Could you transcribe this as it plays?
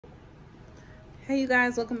Hey you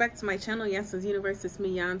guys, welcome back to my channel. Yes, it's Universe, it's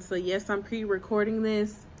me, Yansa. Yes, I'm pre-recording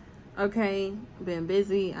this. Okay, been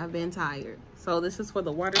busy, I've been tired. So this is for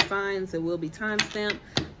the water signs. It will be timestamped.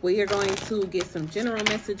 We are going to get some general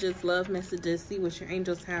messages, love messages, see what your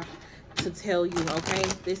angels have to tell you, okay?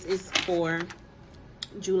 This is for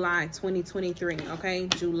July 2023, okay?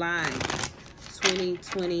 July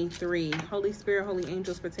 2023. Holy Spirit, holy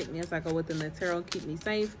angels, protect me as I go within the tarot. Keep me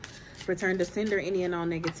safe. Return to sender any and all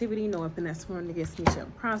negativity. No weapon that's formed against me shall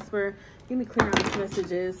prosper. Give me clear honest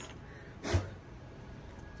messages.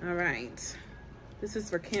 All right. This is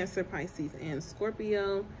for Cancer, Pisces, and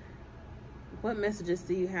Scorpio. What messages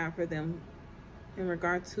do you have for them in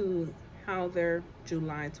regard to how their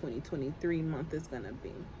July 2023 month is going to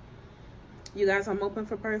be? You guys, I'm open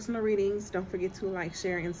for personal readings. Don't forget to like,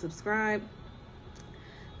 share, and subscribe.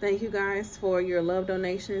 Thank you guys for your love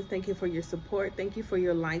donations. Thank you for your support. Thank you for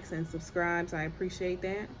your likes and subscribes. I appreciate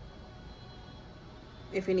that.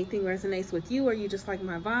 If anything resonates with you or you just like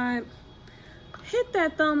my vibe, hit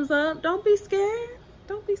that thumbs up. Don't be scared.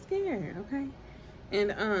 Don't be scared, okay?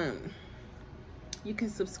 And you can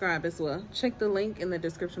subscribe as well. Check the link in the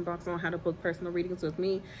description box on how to book personal readings with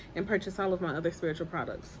me and purchase all of my other spiritual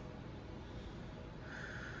products.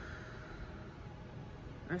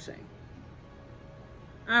 Ashe.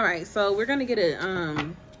 All right, so we're gonna get a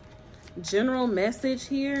general message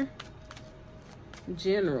here.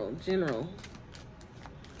 General.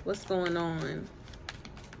 What's going on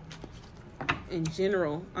in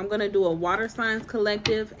general? I'm gonna do a water signs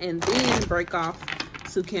collective and then break off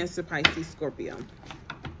to Cancer, Pisces, Scorpio.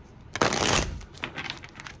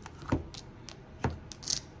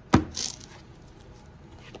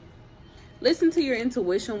 Listen to your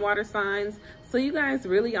intuition, water signs. So you guys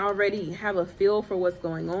really already have a feel for what's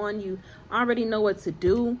going on. You already know what to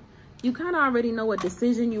do. You kind of already know what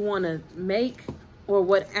decision you want to make or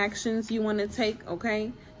what actions you want to take,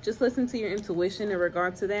 okay? Just listen to your intuition in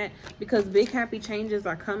regard to that, because big happy changes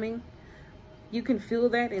are coming. You can feel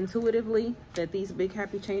that intuitively, that these big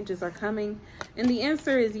happy changes are coming. And the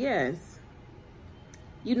answer is yes.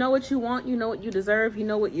 You know what you want. You know what you deserve. You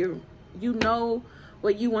know what you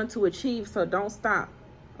want to achieve. So don't stop,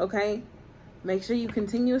 okay? Make sure you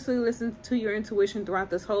continuously listen to your intuition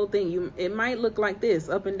throughout this whole thing. It might look like this,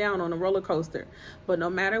 up and down on a roller coaster. But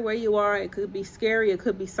no matter where you are, it could be scary, it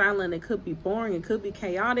could be silent, it could be boring, it could be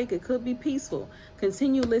chaotic, it could be peaceful.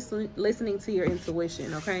 Continue listening to your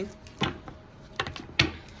intuition, okay?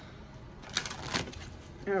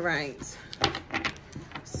 All right.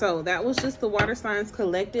 So that was just the water signs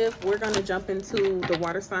collective. We're going to jump into the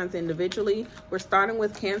water signs individually. We're starting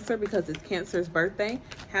with Cancer because it's Cancer's birthday.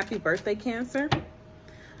 Happy birthday, Cancer.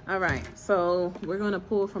 All right, so we're going to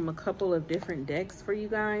pull from a couple of different decks for you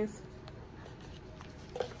guys.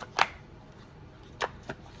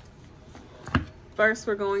 First,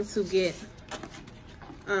 we're going to get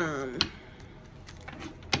some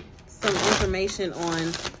information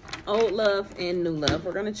on old love and new love.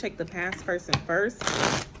 We're going to check the past person first.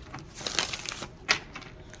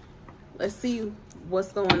 Let's see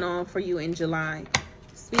what's going on for you in July.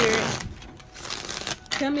 Spirit,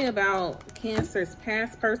 tell me about Cancer's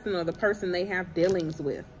past person or the person they have dealings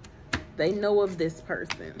with. They know of this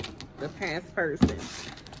person, the past person.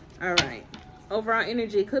 All right. Overall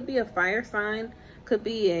energy could be a fire sign. Could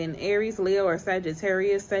be an Aries, Leo, or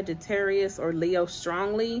Sagittarius or Leo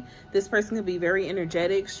strongly. This person could be very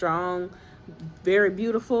energetic, strong, very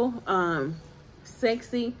beautiful,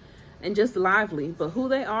 sexy, and just lively. But who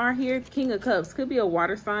they are here, King of Cups, could be a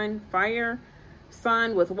water sign, fire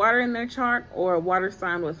sign with water in their chart, or a water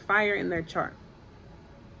sign with fire in their chart.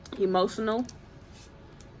 Emotional,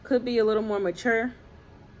 could be a little more mature.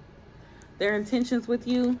 Their intentions with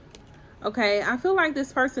you. Okay, I feel like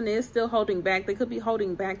this person is still holding back. They could be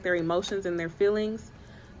holding back their emotions and their feelings.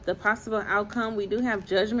 The possible outcome, we do have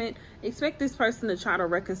Judgment. Expect this person to try to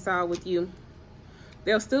reconcile with you.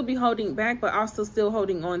 They'll still be holding back, but also still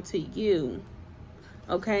holding on to you.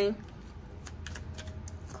 Okay?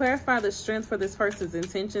 Clarify the strength for this person's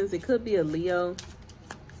intentions. It could be a Leo.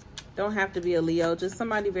 Don't have to be a Leo. Just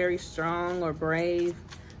somebody very strong or brave,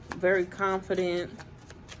 very confident.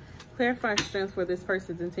 Clarify strength for this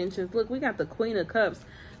person's intentions. Look, we got the Queen of Cups.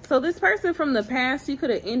 So this person from the past, you could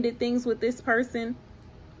have ended things with this person.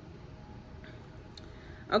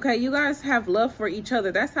 Okay, you guys have love for each other.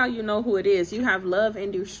 That's how you know who it is. You have love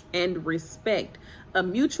and respect. A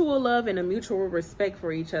mutual love and a mutual respect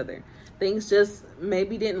for each other. Things just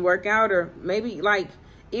maybe didn't work out, or maybe like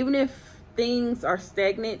even if things are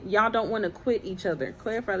stagnant, y'all don't want to quit each other.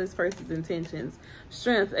 Clarify this person's intentions.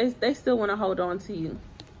 Strength, they still want to hold on to you.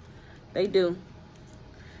 They do.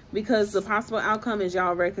 because the possible outcome is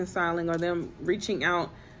y'all reconciling or them reaching out.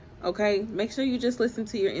 Okay, make sure you just listen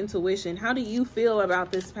to your intuition. How do you feel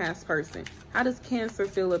about this past person? How does Cancer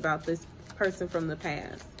feel about this person from the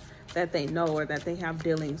past that they know or that they have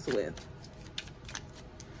dealings with?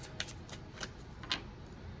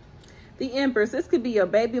 The Empress, this could be your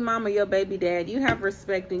baby mama, your baby dad. You have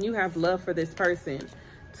respect and you have love for this person.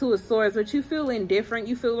 Two of Swords, but you feel indifferent.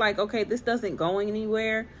 You feel like, okay, this doesn't go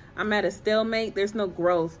anywhere. I'm at a stalemate. There's no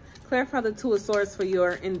growth. Clarify the Two of Swords for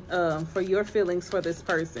your feelings for this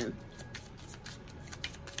person.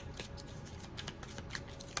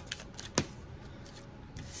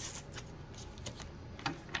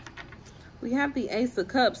 We have the Ace of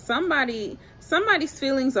Cups. Somebody's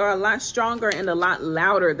feelings are a lot stronger and a lot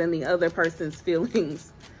louder than the other person's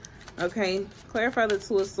feelings. Okay, clarify the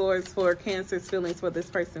Two of Swords for Cancer's feelings for this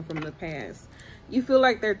person from the past. You feel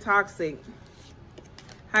like they're toxic.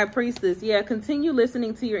 High Priestess, yeah, continue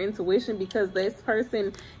listening to your intuition because this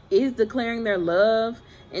person is declaring their love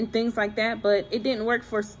and things like that, but it didn't work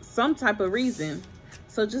for some type of reason.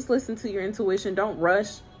 So just listen to your intuition. Don't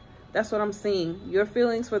rush. That's what I'm seeing. Your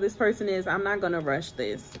feelings for this person is, I'm not going to rush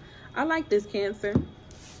this. I like this, Cancer.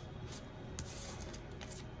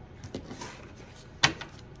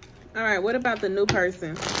 All right, what about the new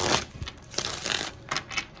person?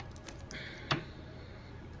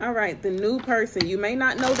 All right, the new person. You may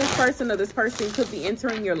not know this person, or this person could be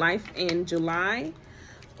entering your life in July.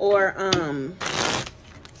 Or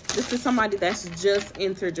this is somebody that's just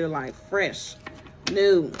entered your life. Fresh.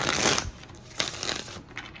 New.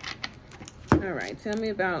 All right, tell me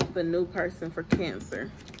about the new person for Cancer.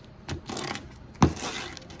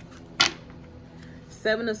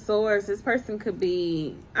 Seven of Swords. This person could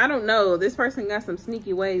be, I don't know. This person got some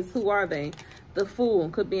sneaky ways. Who are they? The Fool.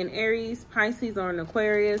 Could be an Aries, Pisces, or an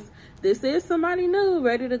Aquarius. This is somebody new,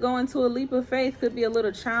 ready to go into a leap of faith. Could be a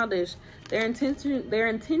little childish. Their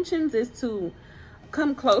intentions is to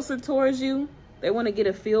come closer towards you. They want to get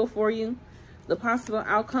a feel for you. The possible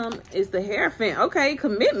outcome is the Hierophant. Okay,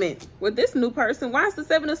 commitment with this new person. Why is the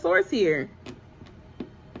Seven of Swords here?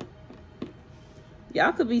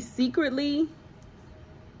 Y'all could be secretly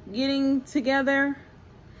getting together.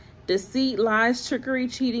 Deceit, lies, trickery,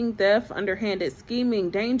 cheating, theft, underhanded scheming,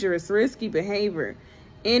 dangerous, risky behavior,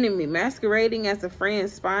 enemy, masquerading as a friend,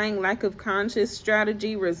 spying, lack of conscious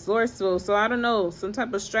strategy, resourceful. So I don't know, some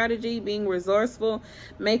type of strategy, being resourceful,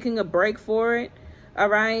 making a break for it. All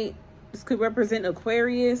right, this could represent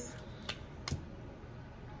Aquarius.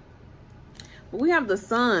 We have the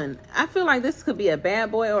Sun. I feel like this could be a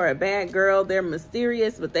bad boy or a bad girl. They're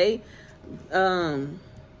mysterious, but they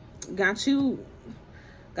got you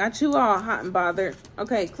all hot and bothered.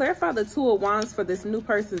 Okay, clarify the Two of Wands for this new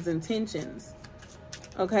person's intentions.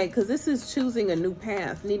 Okay, because this is choosing a new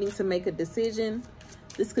path, needing to make a decision.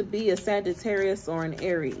 This could be a Sagittarius or an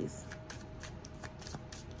Aries.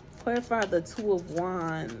 Clarify the Two of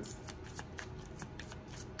Wands.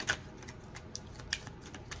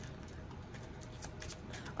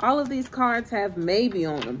 All of these cards have maybe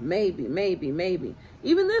on them. Maybe, maybe, maybe.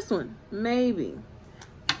 Even this one, maybe.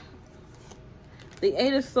 The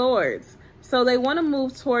Eight of Swords. So they want to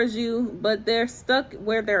move towards you, but they're stuck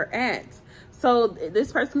where they're at. So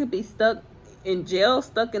this person could be stuck in jail,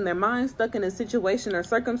 stuck in their mind, stuck in a situation or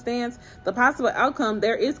circumstance. The possible outcome,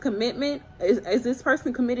 there is commitment. Is this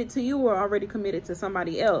person committed to you or already committed to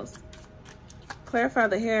somebody else? Clarify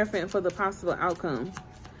the Hierophant for the possible outcome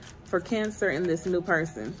for Cancer and this new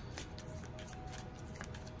person.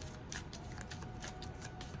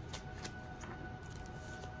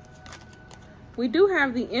 We do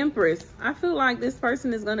have the Empress. I feel like this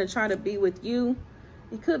person is going to try to be with you.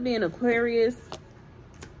 It could be an Aquarius.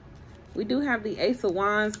 We do have the Ace of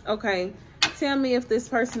Wands. Okay, tell me if this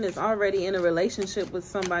person is already in a relationship with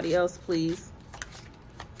somebody else, please.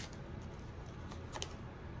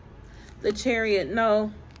 The Chariot,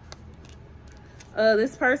 no.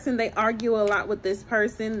 This person, they argue a lot with this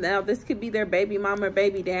person. Now, this could be their baby mama or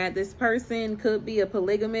baby dad. This person could be a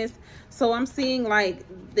polygamist. So I'm seeing like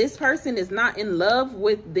this person is not in love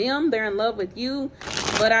with them. They're in love with you.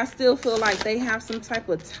 But I still feel like they have some type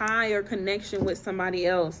of tie or connection with somebody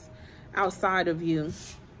else outside of you.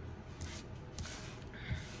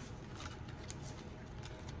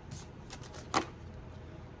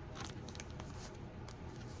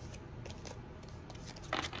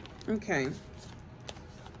 Okay.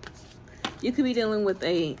 You could be dealing with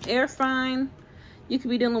a air sign. You could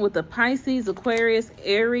be dealing with a Pisces, Aquarius,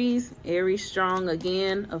 Aries. Aries strong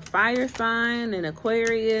again. A fire sign, an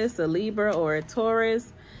Aquarius, a Libra, or a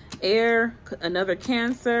Taurus. Air, another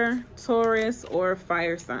Cancer, Taurus, or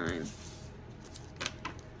fire sign.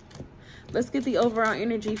 Let's get the overall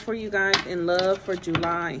energy for you guys in love for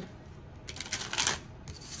July.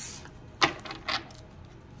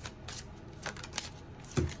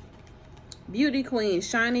 Beauty queen,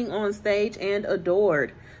 shining on stage and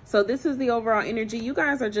adored. So this is the overall energy. You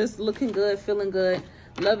guys are just looking good, feeling good,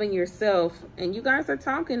 loving yourself. And you guys are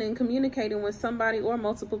talking and communicating with somebody or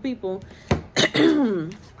multiple people.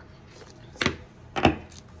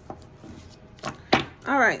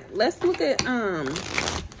 All right, let's look at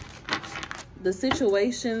the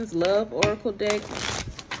situations love oracle deck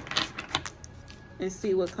and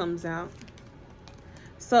see what comes out.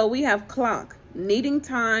 So we have clock, needing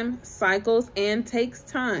time, cycles, and takes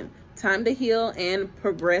time. Time to heal and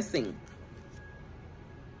progressing.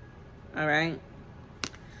 All right.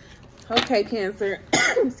 Okay, Cancer.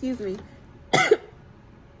 Excuse me.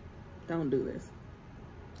 Don't do this.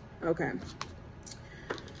 Okay.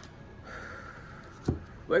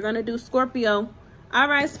 We're going to do Scorpio. All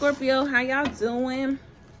right, Scorpio, how y'all doing?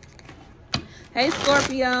 Hey,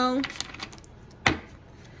 Scorpio.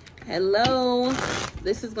 Hello.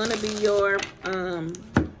 This is going to be your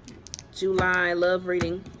July love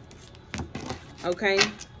reading. Okay,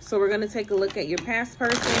 so we're going to take a look at your past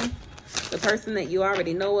person, the person that you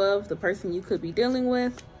already know of, the person you could be dealing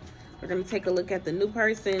with. We're going to take a look at the new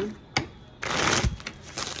person.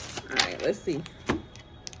 All right, let's see.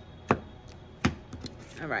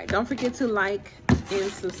 All right, don't forget to like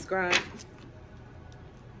and subscribe.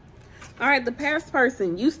 All right, the past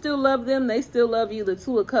person, you still love them, they still love you, the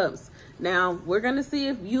Two of Cups. Now, we're going to see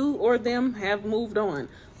if you or them have moved on.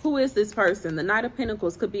 Who is this person? The Knight of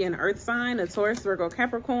Pentacles could be an earth sign, a Taurus, Virgo,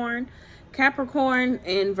 Capricorn. Capricorn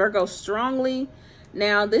and Virgo strongly.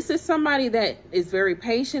 Now, this is somebody that is very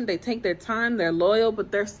patient. They take their time. They're loyal,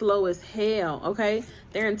 but they're slow as hell, okay?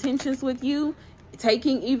 Their intentions with you,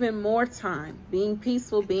 taking even more time, being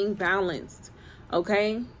peaceful, being balanced,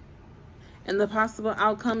 okay? And the possible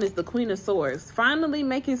outcome is the Queen of Swords. Finally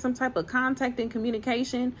making some type of contact and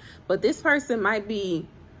communication, but this person might be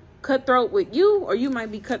cutthroat with you, or you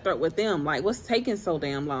might be cutthroat with them. Like, what's taking so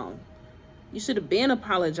damn long? You should have been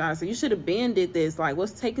apologizing. You should have been did this. Like,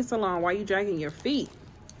 what's taking so long? Why are you dragging your feet?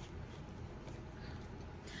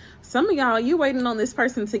 Some of y'all, you waiting on this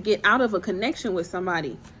person to get out of a connection with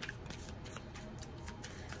somebody.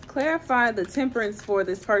 Clarify the temperance for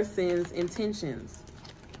this person's intentions.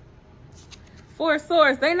 Four of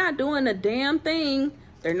Swords, they're not doing a damn thing.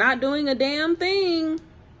 They're not doing a damn thing.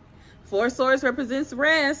 Four of Swords represents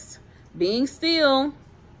rest, being still.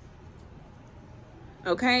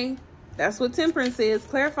 Okay, that's what temperance is.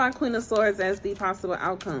 Clarify Queen of Swords as the possible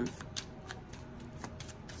outcome.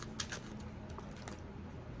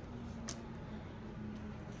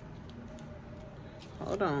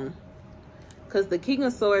 Hold on. Because the King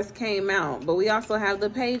of Swords came out, but we also have the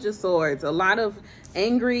Page of Swords. A lot of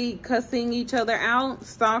angry, cussing each other out,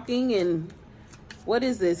 stalking, and what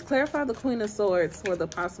is this? Clarify the Queen of Swords for the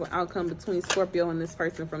possible outcome between Scorpio and this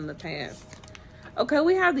person from the past. Okay,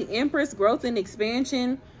 we have the Empress, growth and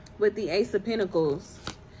expansion with the Ace of Pentacles.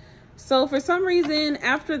 So for some reason,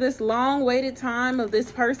 after this long waited time of this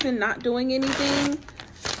person not doing anything,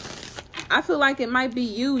 I feel like it might be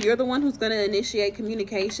you. You're the one who's going to initiate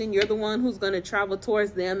communication. You're the one who's going to travel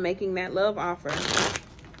towards them, making that love offer.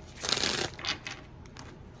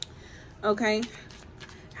 Okay.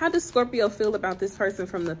 How does Scorpio feel about this person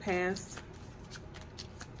from the past?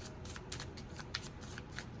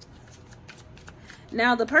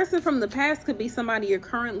 Now, the person from the past could be somebody you're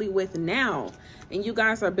currently with now. And you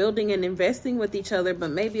guys are building and investing with each other, but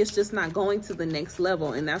maybe it's just not going to the next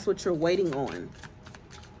level. And that's what you're waiting on.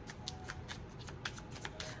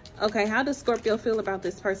 Okay, how does Scorpio feel about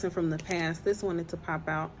this person from the past? This wanted to pop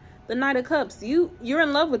out. The Knight of Cups, you're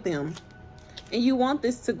in love with them. And you want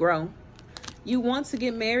this to grow. You want to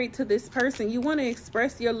get married to this person. You want to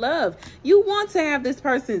express your love. You want to have this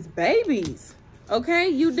person's babies. Okay,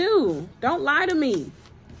 you do. Don't lie to me.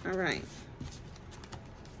 All right.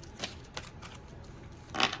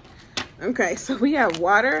 Okay, so we have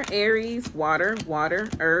water, Aries, water,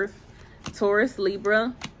 earth, Taurus,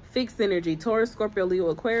 Libra, fixed energy, Taurus, Scorpio, Leo,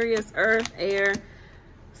 Aquarius, earth, air,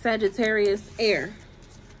 Sagittarius, air.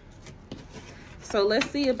 So let's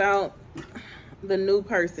see about the new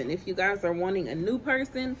person. If you guys are wanting a new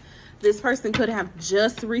person, this person could have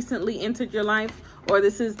just recently entered your life, or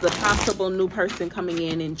this is the possible new person coming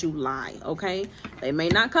in July, okay? They may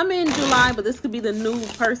not come in July, but this could be the new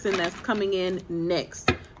person that's coming in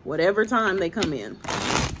next, whatever time they come in.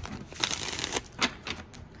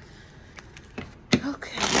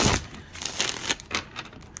 Okay.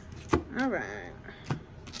 All right.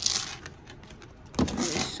 Let me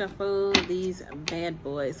shuffle these bad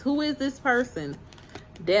boys. Who is this person?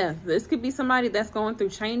 Death. This could be somebody that's going through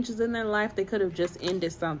changes in their life. They could have just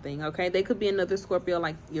ended something. Okay, they could be another Scorpio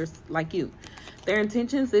like you. Their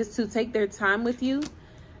intentions is to take their time with you,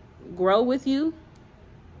 grow with you,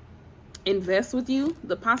 invest with you.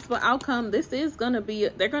 The possible outcome, this is going to be,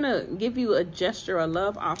 they're going to give you a gesture, a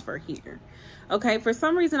love offer here. Okay, for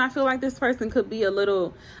some reason, I feel like this person could be a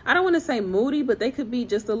little, I don't want to say moody, but they could be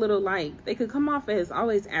just a little like, they could come off as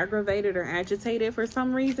always aggravated or agitated for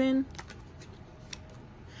some reason.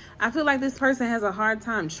 I feel like this person has a hard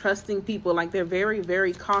time trusting people. Like they're very,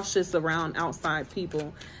 very cautious around outside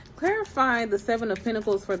people. Clarify the Seven of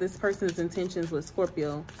Pentacles for this person's intentions with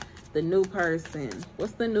Scorpio. The new person.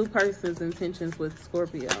 What's the new person's intentions with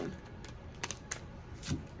Scorpio?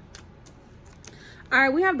 All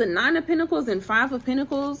right, we have the Nine of Pentacles and Five of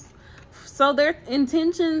Pentacles. So their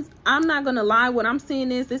intentions, I'm not going to lie. What I'm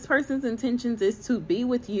seeing is this person's intentions is to be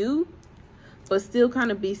with you, but still kind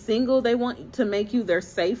of be single. They want to make you their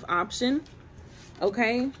safe option.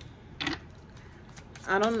 Okay.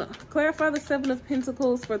 I don't know. Clarify the Seven of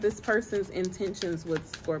Pentacles for this person's intentions with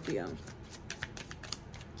Scorpio.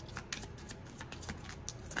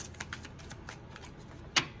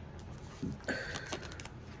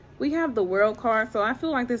 We have the World card, so I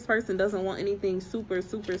feel like this person doesn't want anything super,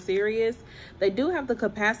 super serious. They do have the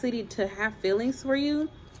capacity to have feelings for you.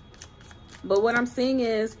 But what I'm seeing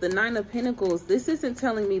is the Nine of Pentacles. This isn't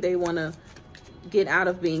telling me they want to get out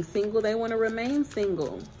of being single. They want to remain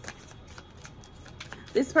single.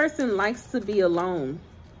 This person likes to be alone.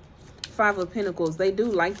 Five of Pentacles. They do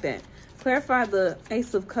like that. Clarify the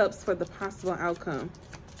Ace of Cups for the possible outcome.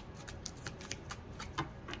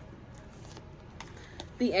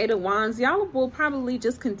 The Eight of Wands. Y'all will probably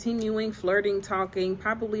just continuing flirting, talking,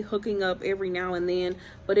 probably hooking up every now and then,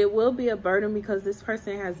 but it will be a burden because this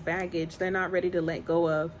person has baggage they're not ready to let go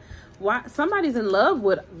of. Why? Somebody's in love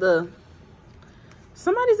with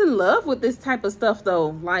this type of stuff though.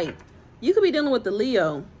 Like you could be dealing with the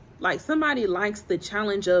Leo. Like somebody likes the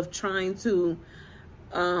challenge of trying to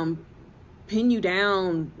pin you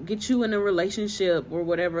down, get you in a relationship or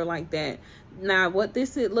whatever like that. Now what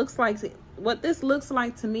this looks like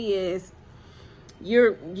to me is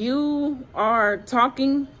you are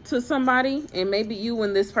talking to somebody, and maybe you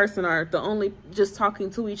and this person are the only just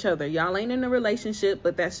talking to each other. Y'all ain't in a relationship,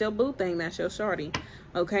 but that's your boo thing, that's your shorty.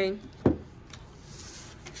 Okay.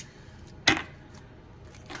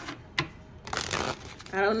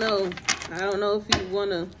 I don't know if you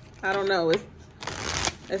wanna, I don't know.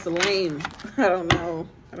 It's lame. I don't know.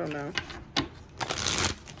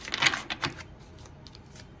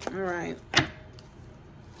 All right.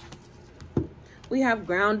 We have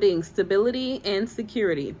grounding, stability, and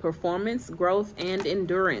security, performance, growth, and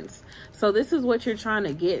endurance. So this is what you're trying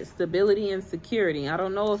to get, stability and security. I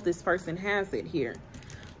don't know if this person has it here.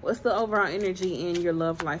 What's the overall energy in your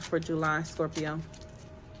love life for July, Scorpio?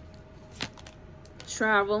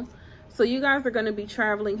 Travel. So you guys are going to be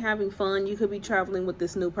traveling, having fun. You could be traveling with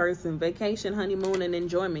this new person. Vacation, honeymoon, and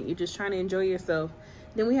enjoyment. You're just trying to enjoy yourself.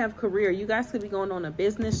 Then we have career. You guys could be going on a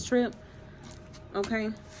business trip. Okay.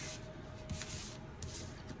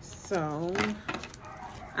 So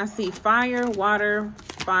I see fire, water,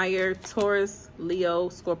 fire, Taurus, Leo,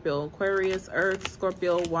 Scorpio, Aquarius, Earth,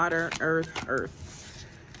 Scorpio, water, Earth.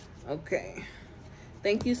 Okay.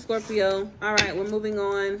 Thank you, Scorpio. All right, we're moving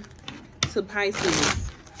on to Pisces.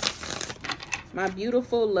 My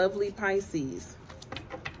beautiful, lovely Pisces.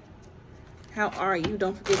 How are you?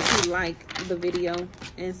 Don't forget to like the video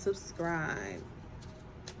and subscribe.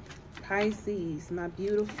 Pisces, my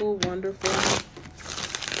beautiful, wonderful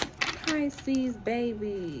Pisces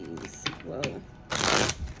babies. Whoa.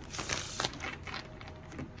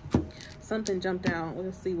 Something jumped out.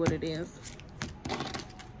 We'll see what it is.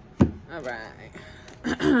 All right.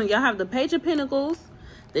 Y'all have the Page of Pentacles,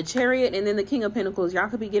 the Chariot, and then the King of Pentacles. Y'all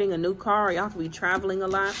could be getting a new car, or y'all could be traveling a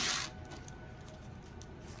lot.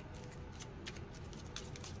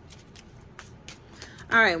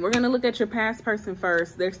 All right, we're going to look at your past person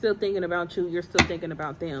first. They're still thinking about you. You're still thinking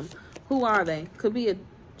about them. Who are they? Could be a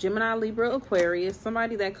Gemini, Libra, Aquarius.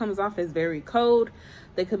 Somebody that comes off as very cold.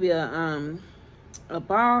 They could be a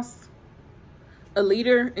boss, a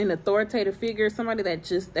leader, an authoritative figure. Somebody that's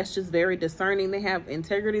just very discerning. They have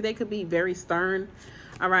integrity. They could be very stern.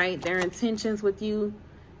 All right, their intentions with you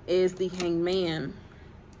is the Hangman.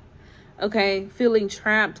 Okay, feeling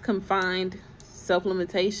trapped, confined,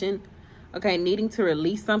 self-limitation. Okay, needing to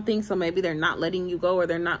release something, so maybe they're not letting you go, or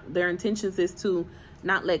their intentions is to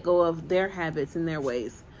not let go of their habits and their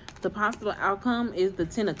ways. The possible outcome is the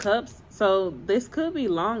Ten of Cups. So this could be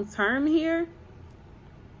long term here.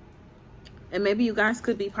 And maybe you guys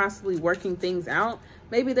could be possibly working things out.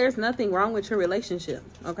 Maybe there's nothing wrong with your relationship,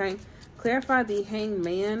 okay? Clarify the Hanged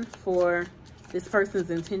Man for this person's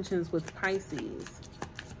intentions with Pisces.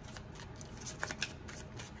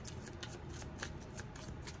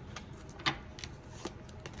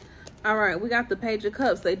 All right, we got the Page of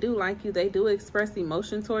Cups. They do like you. They do express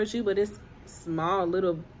emotion towards you, but it's small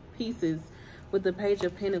little pieces with the Page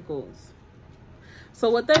of Pentacles. So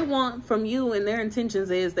what they want from you and their intentions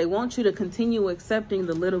is they want you to continue accepting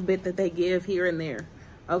the little bit that they give here and there,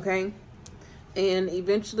 okay? And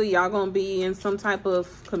eventually y'all gonna be in some type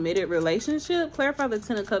of committed relationship. Clarify the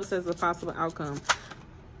Ten of Cups as a possible outcome.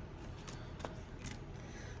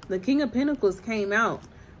 The King of Pentacles came out,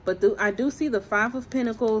 but I do see the Five of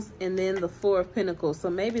Pentacles and then the Four of Pentacles. So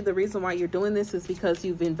maybe the reason why you're doing this is because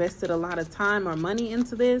you've invested a lot of time or money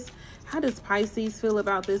into this. How does Pisces feel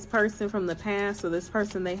about this person from the past, or this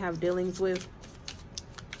person they have dealings with?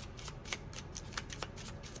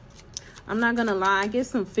 I'm not gonna lie, I get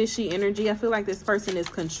some fishy energy. I feel like this person is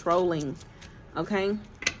controlling, okay?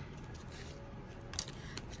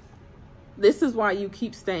 This is why you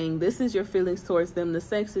keep staying. This is your feelings towards them. The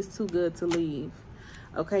sex is too good to leave.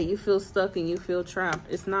 Okay, you feel stuck and you feel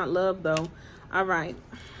trapped. It's not love though. All right.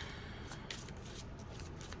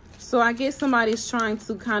 So I guess somebody's trying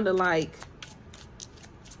to kind of like,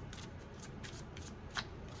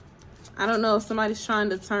 I don't know if somebody's trying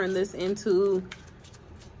to turn this into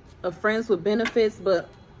a friends with benefits, but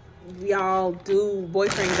y'all do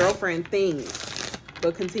boyfriend, girlfriend things,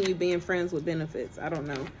 but continue being friends with benefits. I don't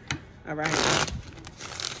know. All right.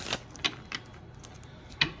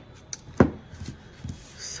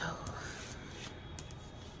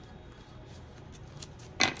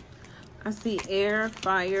 I see air,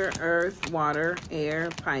 fire, earth, water,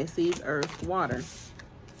 air, Pisces, earth, water.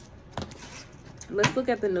 Let's look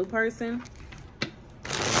at the new person.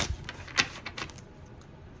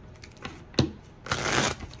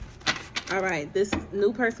 All right, this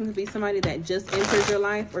new person could be somebody that just entered your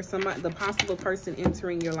life, or somebody, the possible person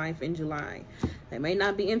entering your life in July. They may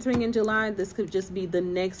not be entering in July. This could just be the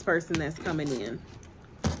next person that's coming in.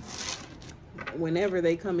 Whenever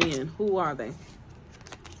they come in, who are they?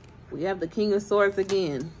 We have the King of Swords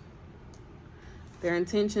again. Their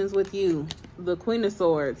intentions with you. The Queen of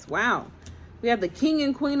Swords. Wow. We have the King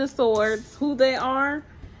and Queen of Swords. Who they are?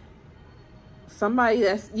 Somebody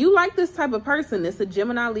that's, you like this type of person. It's a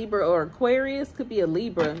Gemini, Libra, or Aquarius. Could be a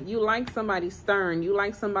Libra. You like somebody stern. You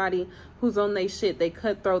like somebody who's on their shit. They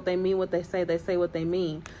cutthroat. They mean what they say what they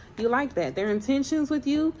mean. You like that. Their intentions with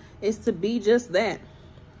you is to be just that.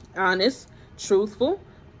 Honest, truthful,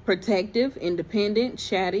 protective, independent,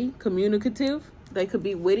 chatty, communicative. They could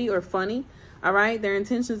be witty or funny. All right. Their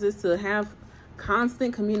intentions is to have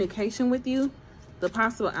constant communication with you. The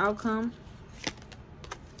possible outcome.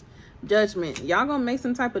 Judgment. Y'all gonna make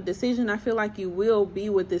some type of decision. I feel like you will be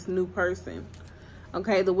with this new person.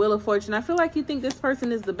 Okay. The Wheel of Fortune. I feel like you think this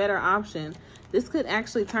person is the better option. This could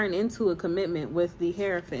actually turn into a commitment with the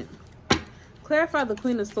Hierophant. Clarify the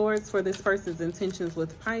Queen of Swords for this person's intentions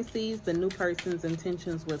with Pisces. The new person's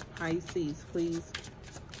intentions with Pisces, please.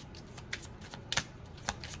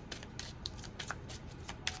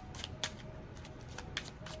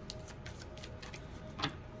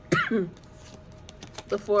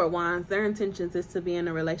 The Four of Wands. Their intentions is to be in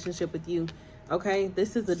a relationship with you. Okay,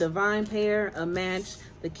 this is a divine pair, a match.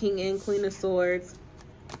 The King and Queen of Swords.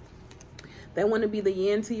 They want to be the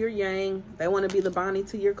yin to your yang. They want to be the Bonnie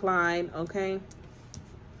to your Clyde, okay?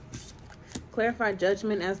 Clarify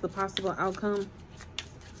Judgment as the possible outcome.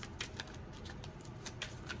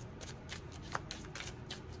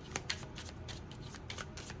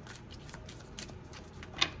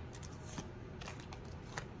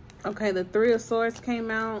 Okay, the Three of Swords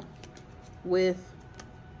came out with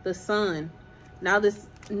the Sun. Now this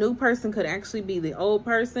new person could actually be the old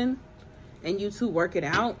person, and you two work it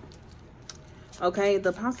out. Okay,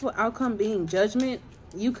 the possible outcome being Judgment.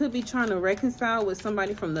 You could be trying to reconcile with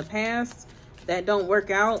somebody from the past that don't work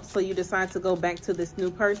out, so you decide to go back to this new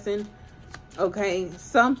person. Okay,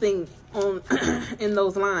 something on in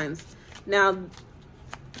those lines. Now,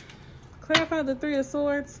 clarify the Three of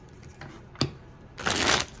Swords.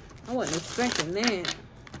 I wasn't expecting that.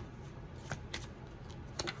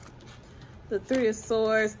 The Three of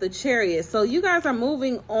Swords, the Chariot. So you guys are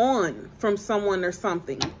moving on from someone or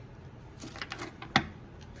something.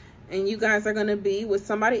 And you guys are going to be with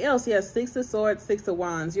somebody else. Yes, Six of Swords, Six of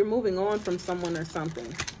Wands. You're moving on from someone or something.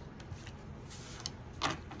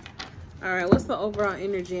 All right, what's the overall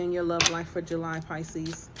energy in your love life for July,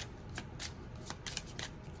 Pisces?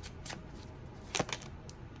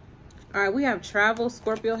 All right, we have travel.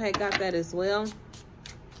 Scorpio had got that as well.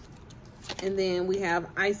 And then we have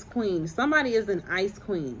Ice Queen. Somebody is an Ice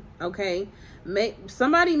Queen, okay?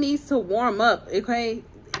 Somebody needs to warm up, okay?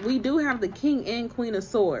 We do have the King and Queen of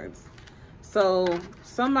Swords. So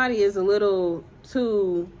somebody is a little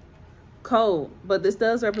too cold. But this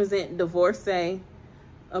does represent divorcee,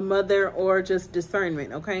 a mother, or just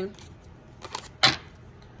discernment, okay?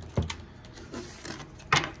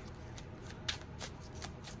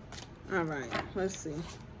 All right, let's see.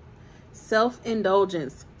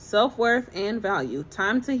 Self-indulgence, self-worth, and value.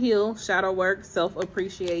 Time to heal, shadow work,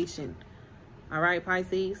 self-appreciation. All right,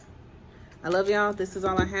 Pisces. I love y'all. This is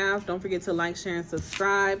all I have. Don't forget to like, share, and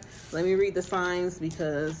subscribe. Let me read the signs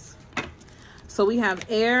because... So we have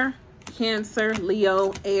air, Cancer,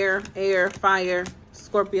 Leo, air, fire,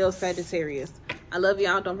 Scorpio, Sagittarius. I love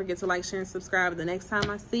y'all. Don't forget to like, share, and subscribe. The next time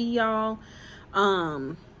I see y'all,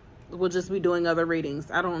 we'll just be doing other readings.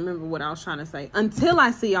 I don't remember what I was trying to say. Until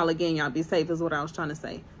I see y'all again, y'all be safe is what I was trying to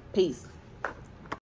say. Peace.